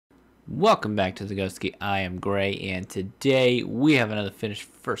Welcome back to the Ghost Key. I am Gray, and today we have another finished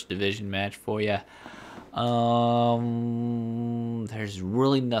first division match for you. There's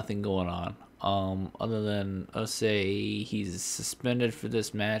really nothing going on. Other than us say he's suspended for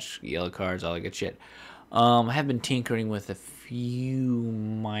this match, yellow cards, all that good shit. I have been tinkering with a few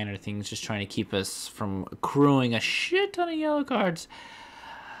minor things, just trying to keep us from accruing a shit ton of yellow cards.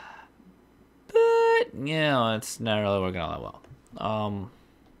 But it's not really working all that well.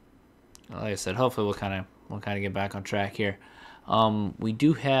 Like I said, hopefully we'll kind of get back on track here. We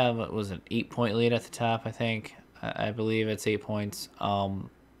do have, it was an 8-point lead at the top, I think. I believe it's 8 points.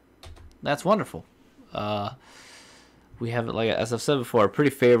 That's wonderful. We have, like as I've said before, a pretty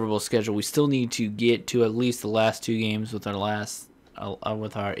favorable schedule. We still need to get to at least the last two games with our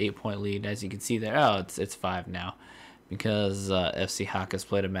with our 8-point lead. As you can see there, it's 5 now because FC HIFK has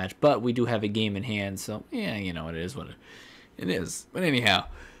played a match, but we do have a game in hand. So yeah, it is what it is. But anyhow.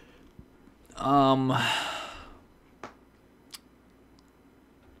 I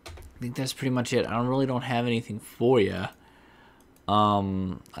think that's pretty much it. I really don't have anything for you.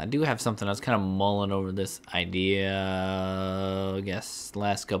 I do have something. I was kind of mulling over this idea, I guess,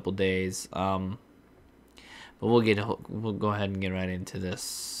 last couple days. But we'll go ahead and get right into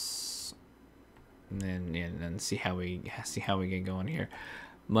this, and see how we get going here.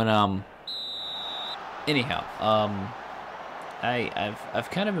 But anyhow, I've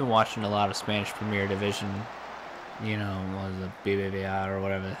kind of been watching a lot of Spanish Premier Division, what is it, BBVA or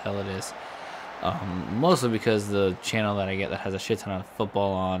whatever the hell it is. Mostly because the channel that I get that has a shit ton of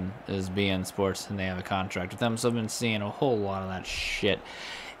football on is BN Sports, and they have a contract with them, so I've been seeing a whole lot of that shit.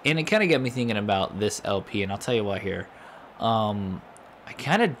 And it kind of got me thinking about this LP, and I'll tell you what here. I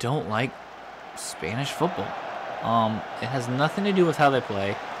kind of don't like Spanish football. It has nothing to do with how they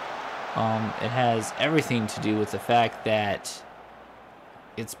play. It has everything to do with the fact that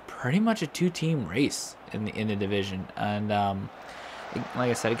it's pretty much a two-team race in the division, and like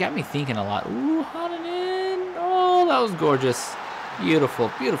I said, it got me thinking a lot. Ooh, Hananen! Oh, that was gorgeous,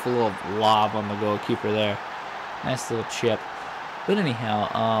 beautiful little lob on the goalkeeper there. Nice little chip. But anyhow,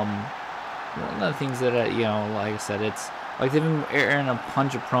 one of the things that like I said, it's like they've been airing a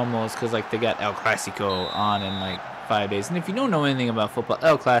bunch of promos because like they got El Clasico on in like 5 days, and if you don't know anything about football,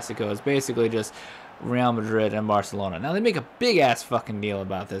 El Clasico is basically just Real Madrid and Barcelona. Now they make a big ass fucking deal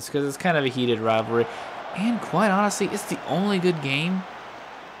about this because it's kind of a heated rivalry, and quite honestly, it's the only good game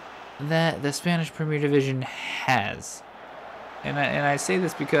that the Spanish Premier Division has. And I say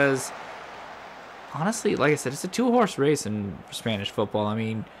this because honestly, like I said, it's a two-horse race in Spanish football. I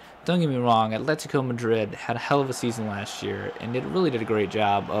mean, don't get me wrong, Atletico Madrid had a hell of a season last year, and it really did a great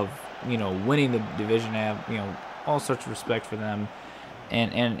job of winning the division. I have all sorts of respect for them.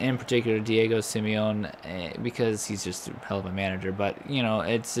 And in particular, Diego Simeone, because he's just a hell of a manager. But,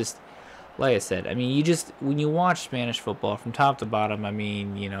 it's just, like I said, I mean, when you watch Spanish football from top to bottom, I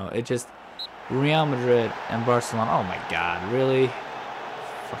mean, it just, Real Madrid and Barcelona, oh my God, really?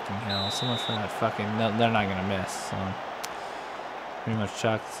 Fucking hell, so much for that fucking, no, they're not going to miss. So, pretty much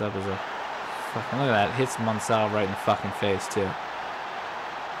chalk this up as a fucking, look at that, hits Monsal right in the fucking face, too.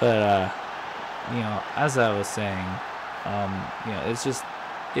 But, as I was saying, it's just,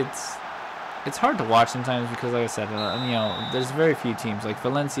 it's hard to watch sometimes because, like I said, there's very few teams. Like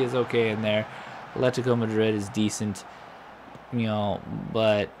Valencia is okay in there, Atletico Madrid is decent,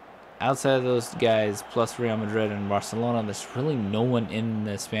 but outside of those guys, plus Real Madrid and Barcelona, there's really no one in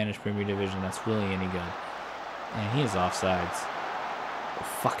the Spanish Premier Division that's really any good. And he is offsides,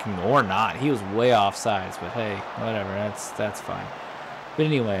 or not. He was way offsides, but hey, whatever. That's fine. But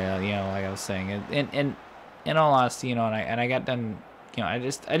anyway, like I was saying, and in all honesty, and I got done, I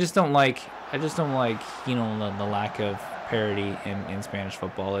just don't like the lack of parity in Spanish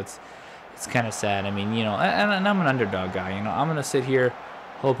football. It's kind of sad. I mean, and I'm an underdog guy. I'm gonna sit here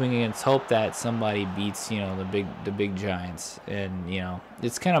hoping against hope that somebody beats the big giants, and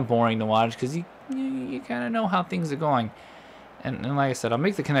it's kind of boring to watch because you kind of know how things are going, and like I said, I'll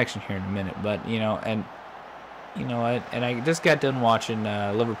make the connection here in a minute, but and I just got done watching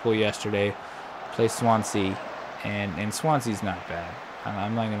Liverpool yesterday play Swansea, and Swansea's not bad.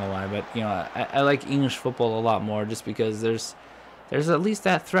 I'm not gonna lie, but I like English football a lot more just because there's at least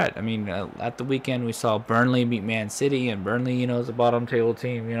that threat. I mean, at the weekend we saw Burnley beat Man City, and Burnley, is a bottom table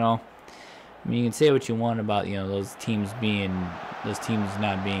team. I mean, you can say what you want about those teams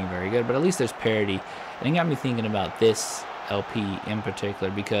not being very good, but at least there's parity, and it got me thinking about this LP in particular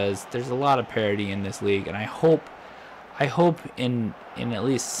because there's a lot of parity in this league, and I hope in at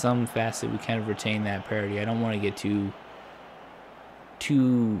least some facet we kind of retain that parity. I don't want to get too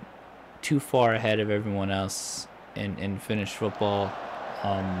far ahead of everyone else in Finnish football.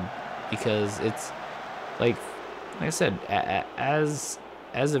 because it's like I said, as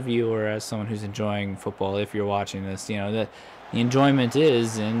a viewer, as someone who's enjoying football, if you're watching this, you know, the enjoyment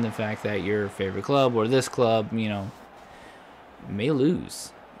is in the fact that your favorite club or this club, you know, may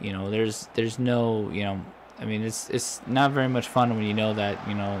lose. You know, there's no, you know, I mean, it's not very much fun when you know that,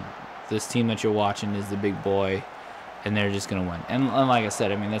 you know, this team that you're watching is the big boy and they're just going to win. And like I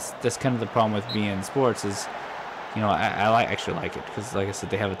said, I mean, that's kind of the problem with being in sports is, you know, I actually like it because, like I said,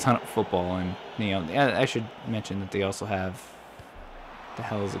 they have a ton of football. And, you know, I should mention that they also have, the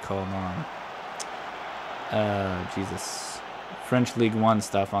hell is it called on? Jesus. French League One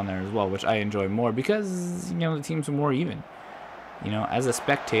stuff on there as well, which I enjoy more because, you know, the teams are more even. You know, as a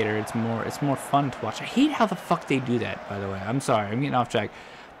spectator, it's more fun to watch. I hate how the fuck they do that, by the way. I'm sorry, I'm getting off track.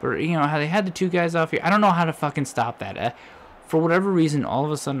 But, you know, how they had the two guys off here. I don't know how to fucking stop that. For whatever reason, all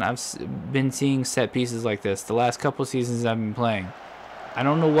of a sudden, I've been seeing set pieces like this the last couple seasons I've been playing. I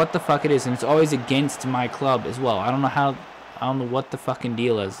don't know what the fuck it is, and it's always against my club as well. I don't know what the fucking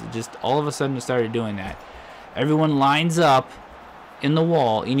deal is. It just all of a sudden it started doing that. Everyone lines up in the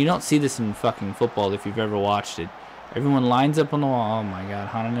wall, and you don't see this in fucking football if you've ever watched it. Everyone lines up on the wall. Oh my god,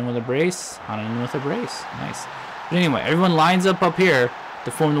 Hananen with a brace. Hananen with a brace. Nice. But anyway, everyone lines up here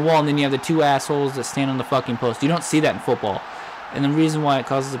to form the wall, and then you have the two assholes that stand on the fucking post. You don't see that in football. And the reason why it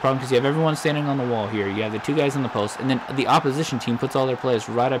causes a problem because you have everyone standing on the wall here. You have the two guys on the post, and then the opposition team puts all their players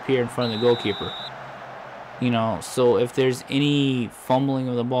right up here in front of the goalkeeper. You know, so if there's any fumbling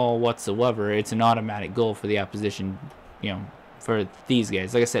of the ball whatsoever, it's an automatic goal for the opposition, you know, for these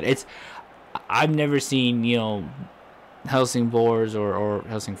guys. Like I said, I've never seen, you know, Helsingborgs or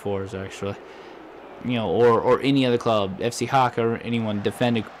Helsingfors actually, you know, or any other club, FC HIFK or anyone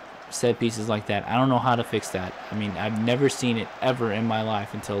defend set pieces like that. I don't know how to fix that. I mean, I've never seen it ever in my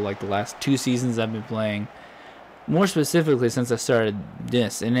life until like the last 2 seasons I've been playing. More specifically since I started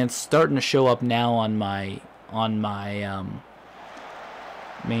this, and it's starting to show up now on my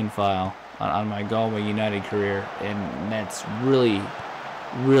main file on my Galway United career, and that's really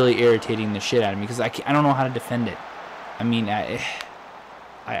irritating the shit out of me because I don't know how to defend it. I mean, I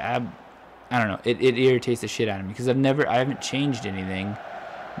don't know. It irritates the shit out of me because I haven't changed anything,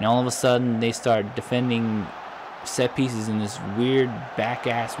 and all of a sudden they start defending set pieces in this weird back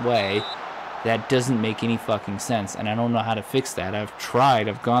ass way that doesn't make any fucking sense, and I don't know how to fix that. I've tried.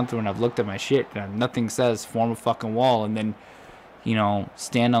 I've gone through and I've looked at my shit, and nothing says form a fucking wall and then, you know,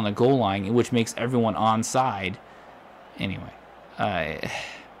 stand on the goal line, which makes everyone onside. Anyway, I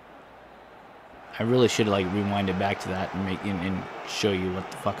really should like rewind it back to that and show you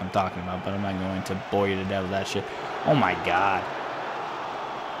what the fuck I'm talking about, but I'm not going to bore you to death with that shit. Oh my god,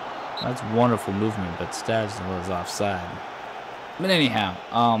 that's wonderful movement, but Stabs was offside. But anyhow,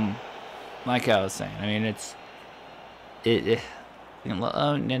 like I was saying, I mean you know,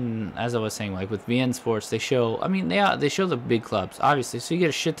 and as I was saying, like with VN Sports, they show. I mean, they show the big clubs, obviously. So you get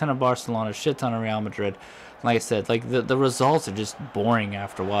a shit ton of Barcelona, a shit ton of Real Madrid. Like I said, like the results are just boring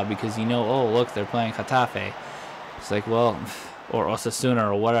after a while because you know, oh look, they're playing Getafe. It's like, well, or Osasuna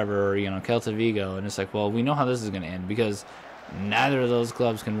or whatever, or you know, Celta Vigo, and it's like, well, we know how this is going to end because neither of those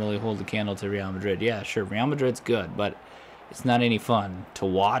clubs can really hold the candle to Real Madrid. Yeah, sure, Real Madrid's good, but it's not any fun to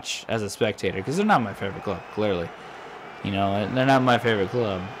watch as a spectator because they're not my favorite club, clearly. You know, they're not my favorite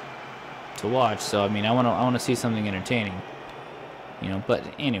club to watch. So I mean, I want to see something entertaining. You know, but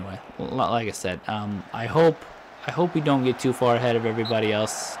anyway, like I said, I hope we don't get too far ahead of everybody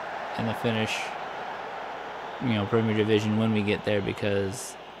else in the Finnish, you know, Premier Division when we get there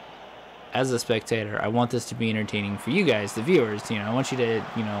because as a spectator, I want this to be entertaining for you guys, the viewers. You know, I want you to,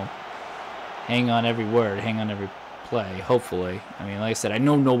 you know, hang on every word, hang on every play, hopefully. I mean, like I said, I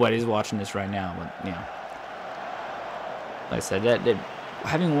know nobody's watching this right now, but, you know, like I said, that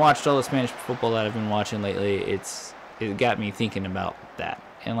having watched all the Spanish football that I've been watching lately, it got me thinking about that.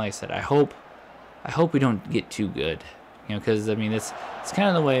 And like I said, I hope we don't get too good, you know, because I mean it's kind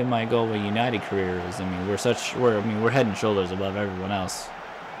of the way my Galway United career is. I mean we're head and shoulders above everyone else,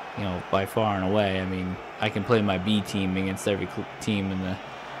 you know, by far and away. I mean I can play my B team against every team in the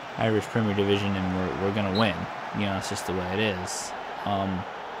Irish Premier Division, and we're gonna win. You know, it's just the way it is. And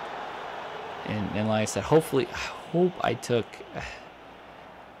like I said,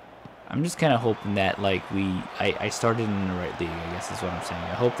 I'm just kind of hoping that like I started in the right league, I guess is what I'm saying.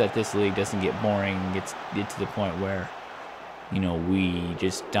 I hope that this league doesn't get boring and get to the point where, you know, we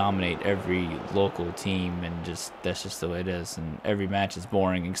just dominate every local team and just that's just the way it is, and every match is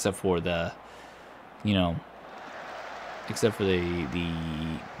boring except for the, you know, you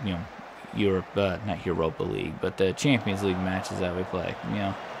know, not Europa League, but the Champions League matches that we play. You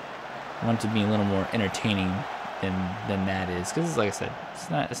know, I want it to be a little more entertaining than that is, because like I said,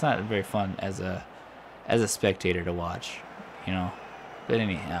 it's not very fun as a spectator to watch, you know. But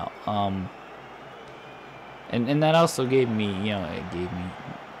anyhow, and that also gave me, you know,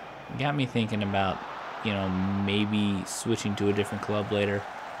 got me thinking about, you know, maybe switching to a different club later.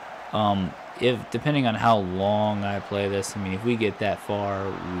 If depending on how long I play this, I mean, if we get that far,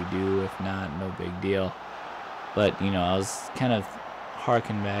 we do. If not, no big deal. But, you know, I was kind of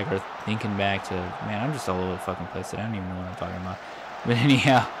harking back or thinking back to, man, I'm just all over the fucking place today. I don't even know what I'm talking about. But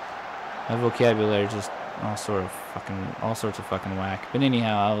anyhow, my vocabulary just all sorts of fucking whack. But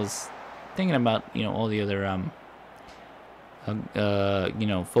anyhow, I was thinking about, you know, all the other you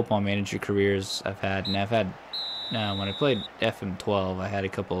know, football manager careers I've had, and I've had when I played FM12, I had a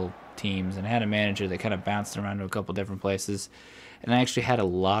couple teams, and I had a manager that kind of bounced around to a couple different places, and I actually had a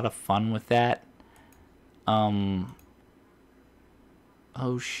lot of fun with that. Oh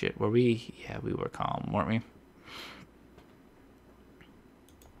shit, were we? Yeah, we were calm, weren't we?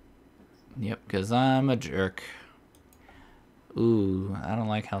 Yep, because I'm a jerk. Ooh, I don't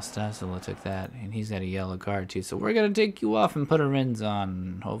like how Stasila took that, and he's got a yellow card too, so we're gonna take you off and put a Rins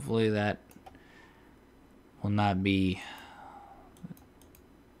on. Hopefully that will not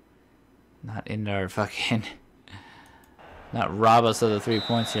end our fucking, not rob us of the 3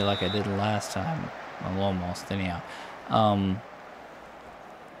 points here like I did last time. Well, almost, anyhow.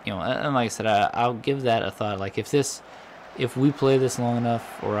 You know, and like I said, I'll give that a thought. Like, if we play this long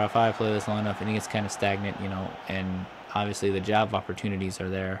enough, or if I play this long enough and it gets kind of stagnant, you know, and obviously the job opportunities are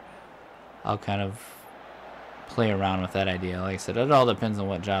there, I'll kind of play around with that idea. Like I said, it all depends on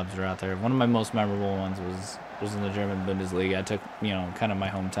what jobs are out there. One of my most memorable ones was in the German Bundesliga. I took, you know, kind of my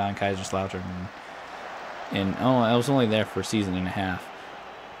hometown, Kaiserslautern, and I was only there for a season and a half.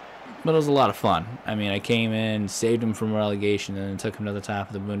 But it was a lot of fun. I mean, I came in, saved him from relegation, and then took him to the top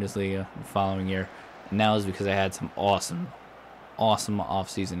of the Bundesliga the following year. And that was because I had some awesome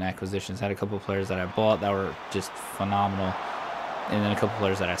off-season acquisitions. Had a couple of players that I bought that were just phenomenal, and then a couple of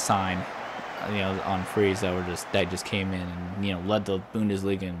players that I signed, you know, on freeze that just came in and, you know, led the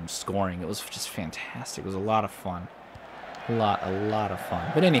Bundesliga in scoring. It was just fantastic. It was a lot of fun, a lot of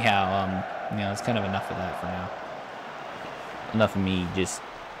fun. But anyhow, you know, it's kind of enough of that for now. Enough of me just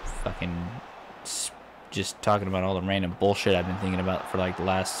talking about all the random bullshit I've been thinking about for like the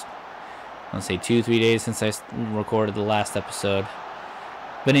last, let's say, 2-3 days since I recorded the last episode.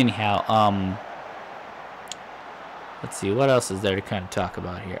 But anyhow, let's see, what else is there to kind of talk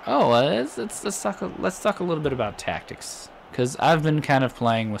about here? Oh, let's talk a little bit about tactics, because I've been kind of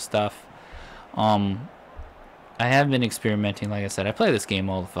playing with stuff. I have been experimenting. Like I said, I play this game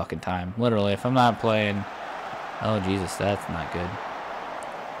all the fucking time. Literally, if I'm not playing, oh Jesus, that's not good.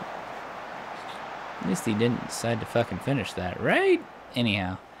 At least he didn't decide to fucking finish that, right?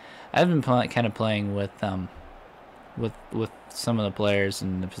 Anyhow, I've been kind of playing with some of the players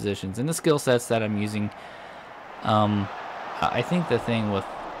and the positions and the skill sets that I'm using. I think the thing with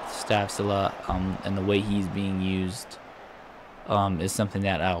Stavsila and the way he's being used is something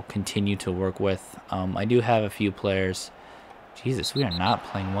that I'll continue to work with. I do have a few players. Jesus, we are not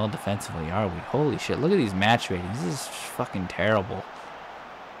playing well defensively, are we? Holy shit, look at these match ratings. This is fucking terrible.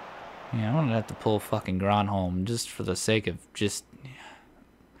 Yeah, I'm gonna have to pull fucking Gronholm just for the sake of just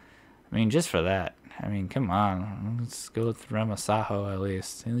for that. I mean, come on. Let's go with Ramasaho at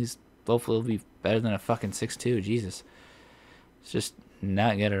least. At least, hopefully it'll be better than a fucking 6'2". Jesus. It's just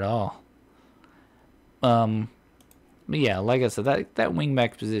not good at all. But yeah, like I said, that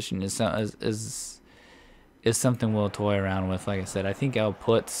wingback position is something we'll toy around with. Like I said, I think I'll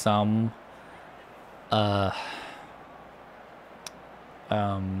put some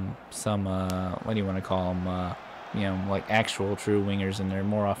what do you want to call them? You know, like actual true wingers, and they're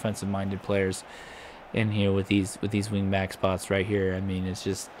more offensive-minded players in here with these wingback spots right here. I mean, it's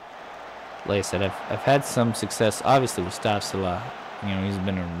just, like I said, I've had some success, obviously, with Stavsila. You know, he's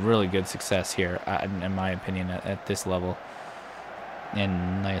been a really good success here, in my opinion, at this level.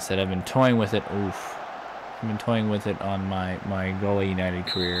 And like I said, I've been toying with it. Oof. I've been toying with it on my Goa United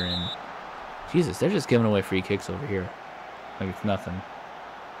career, and Jesus, they're just giving away free kicks over here like it's nothing.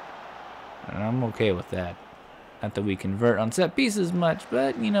 And I'm okay with that. Not that we convert on set pieces much,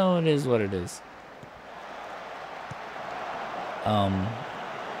 but you know, it is what it is. And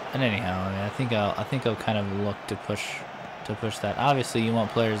anyhow, I mean, I think I'll kind of look to push that. Obviously, you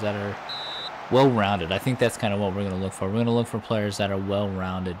want players that are well-rounded. I think that's kind of what we're going to look for. We're going to look for players that are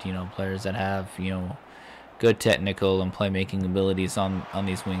well-rounded. You know, players that have, you know, good technical and playmaking abilities on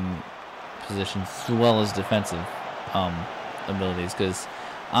these wing positions, as well as defensive abilities, because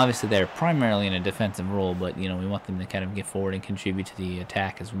obviously they're primarily in a defensive role, but you know, we want them to kind of get forward and contribute to the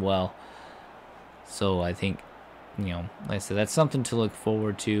attack as well. So I think you know, like I said, that's something to look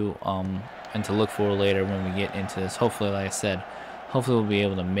forward to, and to look for later when we get into this. Hopefully, like I said, hopefully we'll be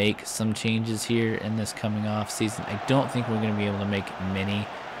able to make some changes here in this coming off season. I don't think we're going to be able to make many.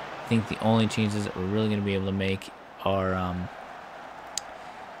 I think the only changes that we're really going to be able to make are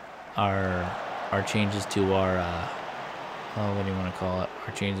changes to our what do you want to call it?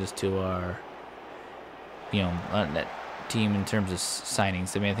 Our changes to our, you know, that team in terms of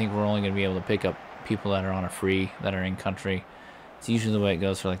signings. I mean, I think we're only going to be able to pick up people that are on a free, that are in country. It's usually the way it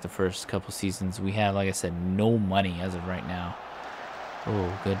goes for like the first couple seasons. We have, like I said, no money as of right now.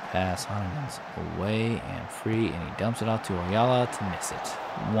 Oh, good pass. Hahnemann's away and free, and he dumps it out to Ayala to miss it.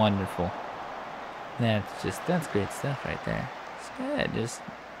 Wonderful. That's great stuff right there. It's good. Just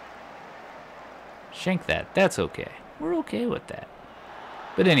shank that. That's okay. We're okay with that.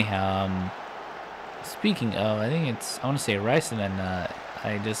 But anyhow, speaking of, I want to say Riceland,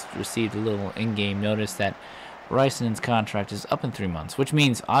 I just received a little in-game notice that Riceland's contract is up in 3 months, which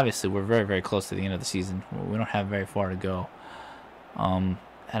means obviously we're very, very close to the end of the season. We don't have very far to go. And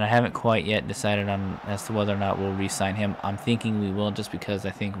I haven't quite yet decided on as to whether or not we'll re-sign him. I'm thinking we will, just because I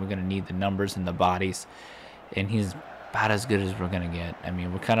think we're going to need the numbers and the bodies, and he's about as good as we're going to get. I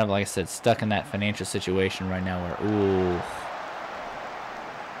mean, we're kind of, like I said, stuck in that financial situation right now where, ooh,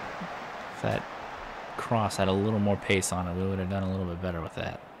 if that cross had a little more pace on it, we would have done a little bit better with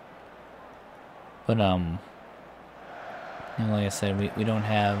that. But you know, like I said, we don't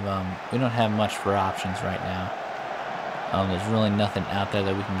have much for options right now. There's really nothing out there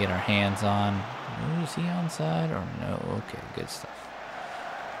that we can get our hands on. Is he onside or no? Okay, good stuff.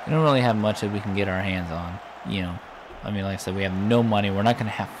 We don't really have much that we can get our hands on, you know. I mean, like I said, we have no money. We're not going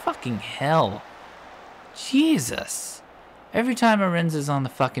to have fucking hell. Jesus. Every time Arenz is on the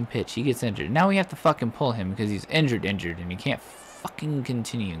fucking pitch, he gets injured. Now we have to fucking pull him because he's injured, and he can't fucking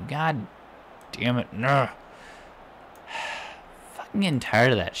continue. God damn it. No. Fucking getting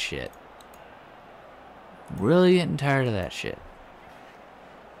tired of that shit. Really getting tired of that shit.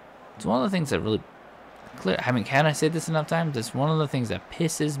 It's one of the things that really clear. I mean, can I say this enough times? It's one of the things that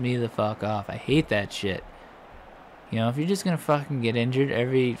pisses me the fuck off. I hate that shit. You know, if you're just gonna fucking get injured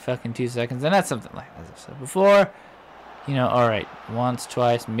every fucking 2 seconds, and that's something like, as I said before, you know, alright, once,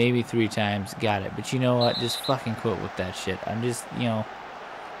 twice, maybe 3 times, got it. But you know what? Just fucking quit with that shit. I'm just, you know,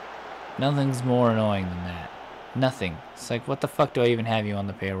 nothing's more annoying than that. Nothing. It's like, what the fuck do I even have you on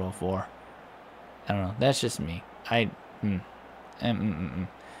the payroll for? I don't know. That's just me. I mean,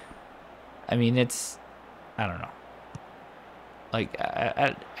 it's, I don't know. Like,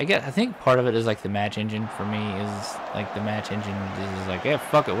 I think part of it is like the match engine for me is like the match engine is like, yeah,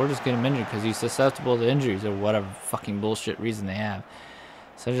 fuck it, we're just getting him injured because he's susceptible to injuries or whatever fucking bullshit reason they have.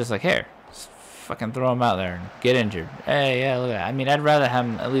 So just like, here, just fucking throw him out there and get injured. Hey, yeah, look at that. I mean, I'd rather have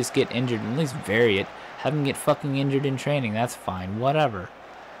him at least get injured and at least vary it. Have him get fucking injured in training. That's fine. Whatever.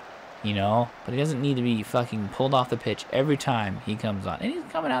 You know? But he doesn't need to be fucking pulled off the pitch every time he comes on. And he's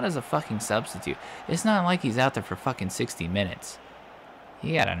coming out as a fucking substitute. It's not like he's out there for fucking 60 minutes.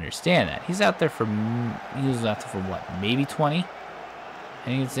 You gotta understand that. He was out there for what? Maybe 20?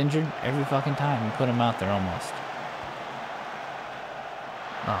 And he gets injured every fucking time. You put him out there almost.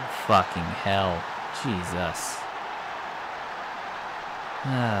 Oh, fucking hell. Jesus.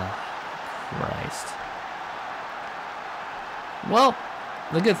 Oh, Christ. Well,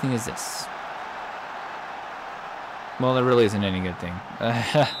 the good thing is this. Well, there really isn't any good thing.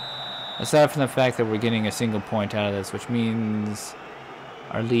 Aside from the fact that we're getting a single point out of this, which means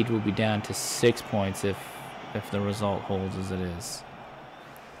our lead will be down to 6 points if the result holds as it is.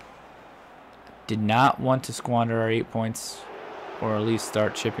 Did not want to squander our 8 points, or at least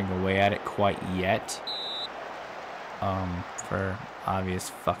start chipping away at it quite yet. For obvious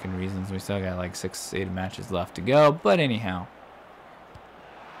fucking reasons. We still got like 6-8 matches left to go, but anyhow.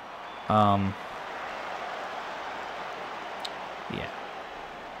 Yeah.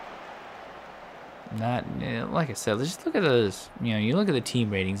 Not, like I said, let's just look at those, you know, you look at the team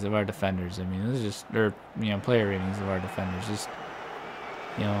ratings of our defenders. I mean, this is just, or, you know, player ratings of our defenders. Just,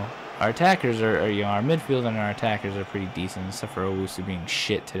 you know, our attackers are, you know, our midfield and our attackers are pretty decent, except for Owusu being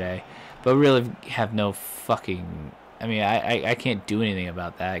shit today. But really have no fucking, I mean, I can't do anything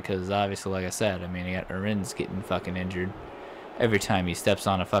about that, because obviously, like I said, I mean, you got Arenz getting fucking injured every time he steps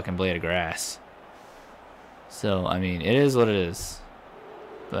on a fucking blade of grass. So, I mean, it is what it is.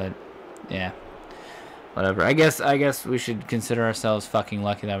 But, yeah. Whatever. I guess we should consider ourselves fucking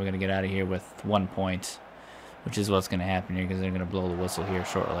lucky that we're going to get out of here with 1 point. Which is what's going to happen here, because they're going to blow the whistle here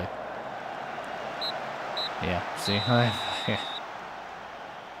shortly. Yeah, see?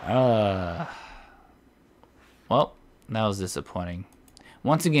 Well, that was disappointing.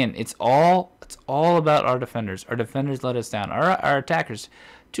 Once again, it's all about our defenders. Our defenders let us down. Our attackers,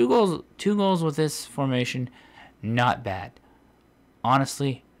 two goals with this formation, not bad.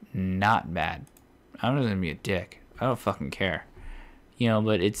 Honestly, not bad. I'm just gonna be a dick. I don't fucking care.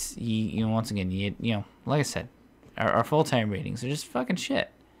 But it's once again, like I said, our full-time ratings are just fucking shit,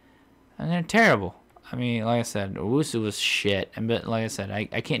 and they're terrible. I mean, like I said, Owusu was shit, but like I said,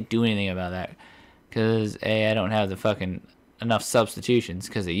 I can't do anything about that because I don't have the fucking enough substitutions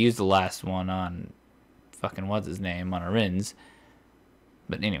because they used the last one on fucking what's his name on Arins.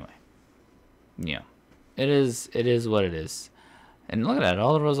 But anyway, it is what it is. And look at that,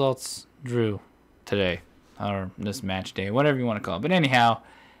 all the results drew today, or this match day, whatever you want to call it. But anyhow,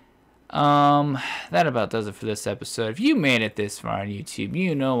 that about does it for this episode. If you made it this far on YouTube,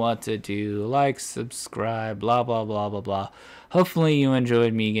 you know what to do. Like, subscribe, blah, blah, blah, blah, blah. Hopefully you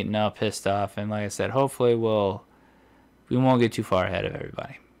enjoyed me getting all pissed off. And like I said, hopefully we won't get too far ahead of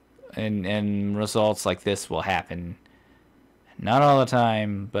everybody. And results like this will happen. Not all the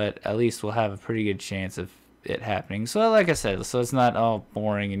time, but at least we'll have a pretty good chance of it happening. So like I said, so it's not all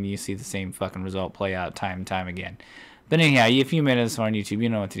boring and you see the same fucking result play out time and time again. But anyhow, if you made it this far on YouTube, you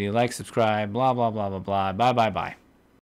know what to do. Like, subscribe, blah, blah, blah, blah, blah. Bye, bye, bye.